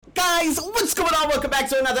guys, what's going on? Welcome back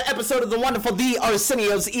to another episode of the wonderful The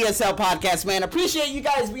Arsenio's ESL podcast, man. Appreciate you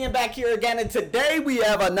guys being back here again, and today we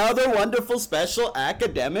have another wonderful special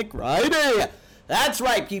academic writing. That's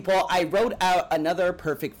right, people. I wrote out another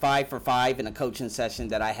perfect 5 for 5 in a coaching session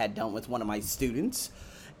that I had done with one of my students.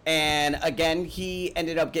 And again, he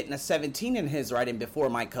ended up getting a 17 in his writing before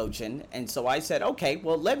my coaching. And so I said, okay,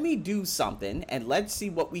 well, let me do something and let's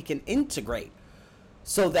see what we can integrate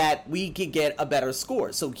so that we could get a better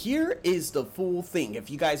score. So here is the full thing. If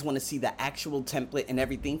you guys want to see the actual template and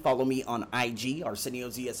everything, follow me on IG,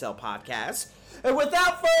 Arsenio's ESL podcast. And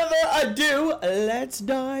without further ado, let's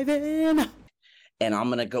dive in. And I'm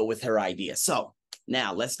going to go with her idea. So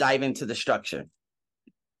now let's dive into the structure.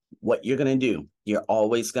 What you're going to do, you're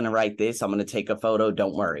always going to write this. I'm going to take a photo.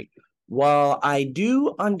 Don't worry. While I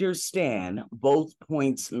do understand both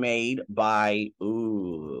points made by the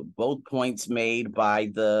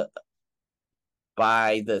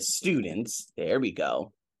students, there we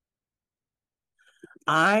go.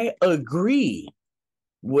 I agree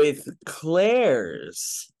with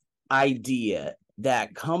Claire's idea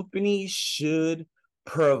that companies should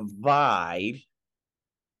provide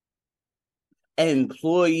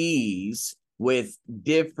employees with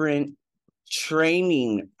different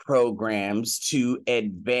training programs to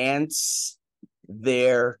advance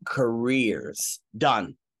their careers.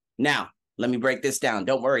 Done. Now, let me break this down.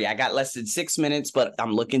 Don't worry, I got less than 6 minutes, but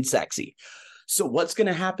I'm looking sexy. So what's going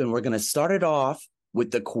to happen? We're going to start it off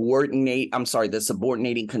with the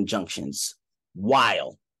subordinating conjunctions.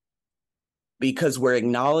 While, because we're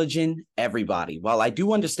acknowledging everybody. While I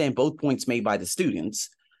do understand both points made by the students,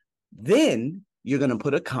 then you're going to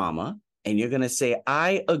put a comma and you're going to say,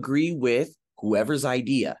 I agree with whoever's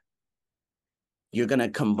idea. You're going to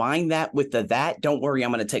combine that with that. Don't worry,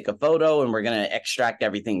 I'm going to take a photo and we're going to extract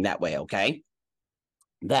everything that way, okay?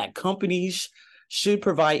 That companies should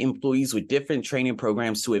provide employees with different training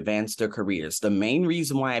programs to advance their careers. The main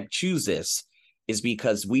reason why I choose this is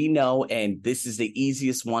because we know, and this is the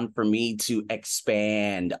easiest one for me to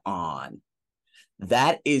expand on.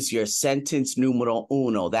 That is your sentence numero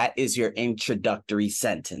uno. That is your introductory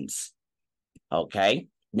sentence. Okay,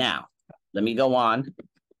 now let me go on.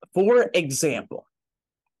 For example,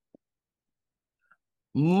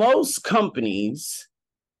 most companies,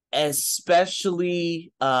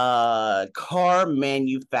 especially car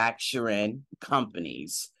manufacturing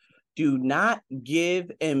companies, do not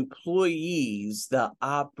give employees the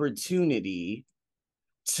opportunity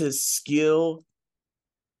to skill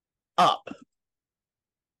up.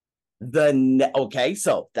 Okay,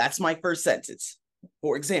 so that's my first sentence.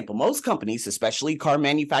 For example, most companies, especially car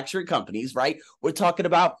manufacturing companies, right? We're talking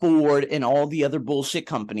about Ford and all the other bullshit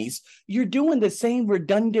companies. You're doing the same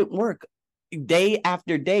redundant work day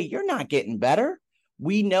after day. You're not getting better.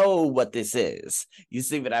 We know what this is. You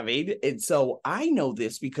see what I mean? And so I know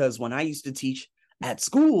this because when I used to teach at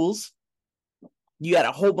schools, you had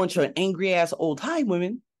a whole bunch of angry ass old Thai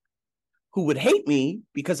women who would hate me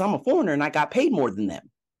because I'm a foreigner and I got paid more than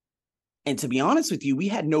them. And to be honest with you, we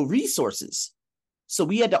had no resources. So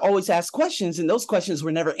we had to always ask questions, and those questions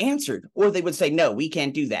were never answered. Or they would say, no, we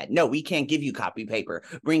can't do that. No, we can't give you copy paper.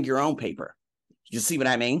 Bring your own paper. You see what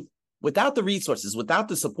I mean? Without the resources, without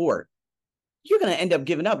the support, you're going to end up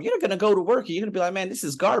giving up. You're going to go to work and you're going to be like, man, this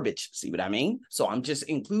is garbage. See what I mean? So I'm just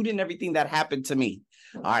including everything that happened to me.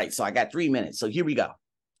 All right, so I got 3 minutes. So here we go.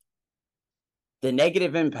 The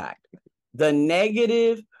negative impact. The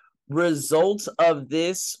negative results of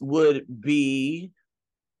this would be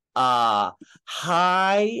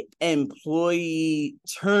high employee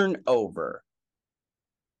turnover.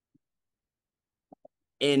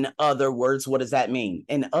 In other words, what does that mean?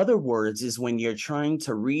 In other words, is when you're trying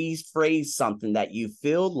to rephrase something that you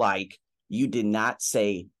feel like you did not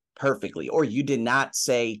say perfectly or you did not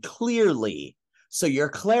say clearly. So you're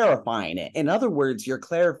clarifying it. In other words, you're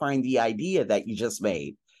clarifying the idea that you just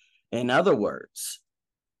made. In other words,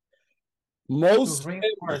 most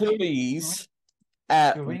employees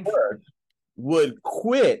at work would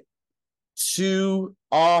quit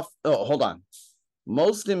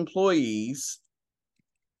most employees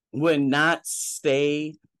would not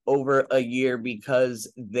stay over a year because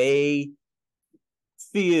they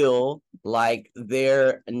feel like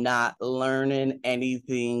they're not learning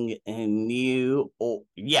anything new.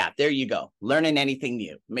 There you go. Learning anything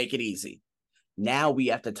new. Make it easy. Now we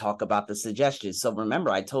have to talk about the suggestions. So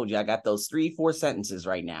remember, I told you I got those 3-4 sentences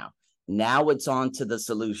right now. Now it's on to the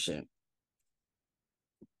solution.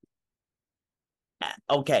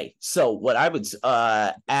 Okay, so what I would,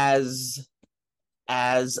 as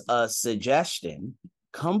a suggestion,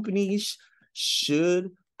 companies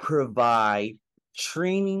should provide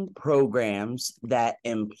training programs that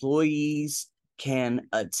employees can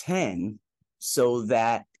attend so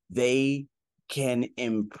that they can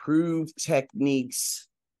improve techniques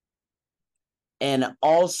and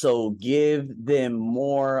also give them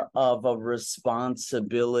more of a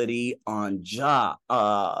responsibility on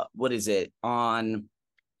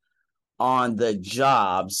on the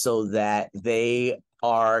job, so that they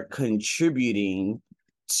are contributing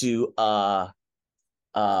to a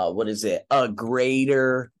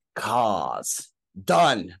greater cause.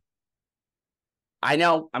 Done. I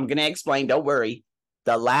know, I'm going to explain, don't worry.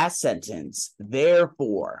 The last sentence,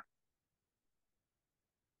 therefore,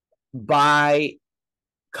 by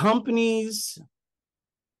companies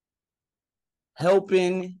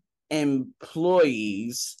helping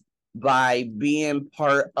employees by being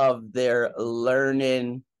part of their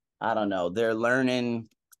learning, by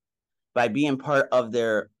being part of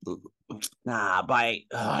their, by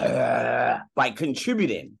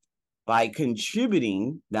contributing. By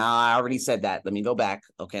contributing, now I already said that. Let me go back.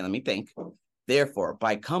 Okay, let me think. Therefore,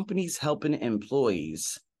 by companies helping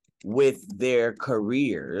employees with their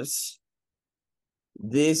careers,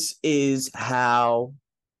 this is how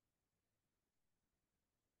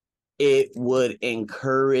it would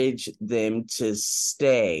encourage them to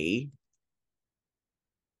stay.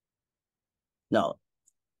 No.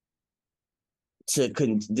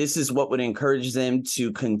 This is what would encourage them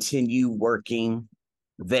to continue working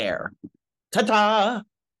there. Ta-da!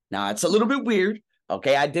 Now, it's a little bit weird.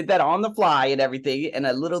 Okay, I did that on the fly and everything in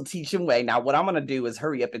a little teaching way. Now, what I'm going to do is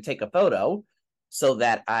hurry up and take a photo so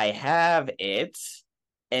that I have it,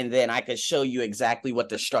 and then I can show you exactly what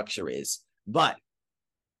the structure is. But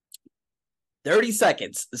 30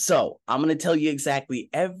 seconds. So I'm going to tell you exactly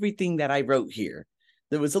everything that I wrote here.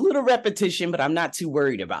 There was a little repetition, but I'm not too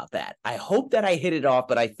worried about that. I hope that I hit it off,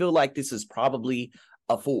 but I feel like this is probably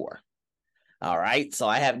a 4. All right, so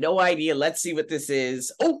I have no idea. Let's see what this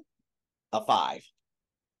is. Oh, a 5.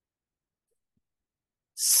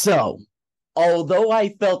 So, although I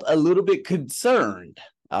felt a little bit concerned,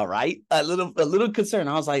 all right, a little concerned,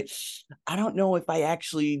 I was like, I don't know if I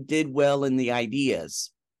actually did well in the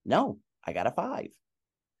ideas. No, I got a 5.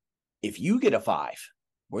 If you get a 5,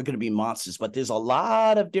 we're going to be monsters. But there's a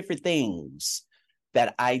lot of different things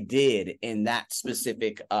that I did in that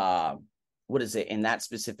specific,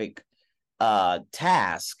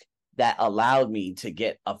 task that allowed me to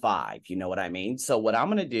get a 5. You know what I mean? So what I'm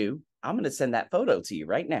going to do, I'm going to send that photo to you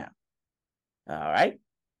right now. All right.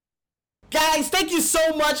 Guys, thank you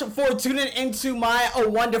so much for tuning into my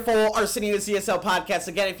wonderful Arsenio's ESL podcast.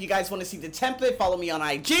 Again, if you guys want to see the template, follow me on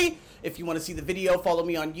IG. If you want to see the video, follow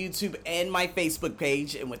me on YouTube and my Facebook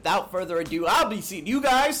page. And without further ado, I'll be seeing you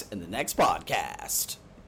guys in the next podcast.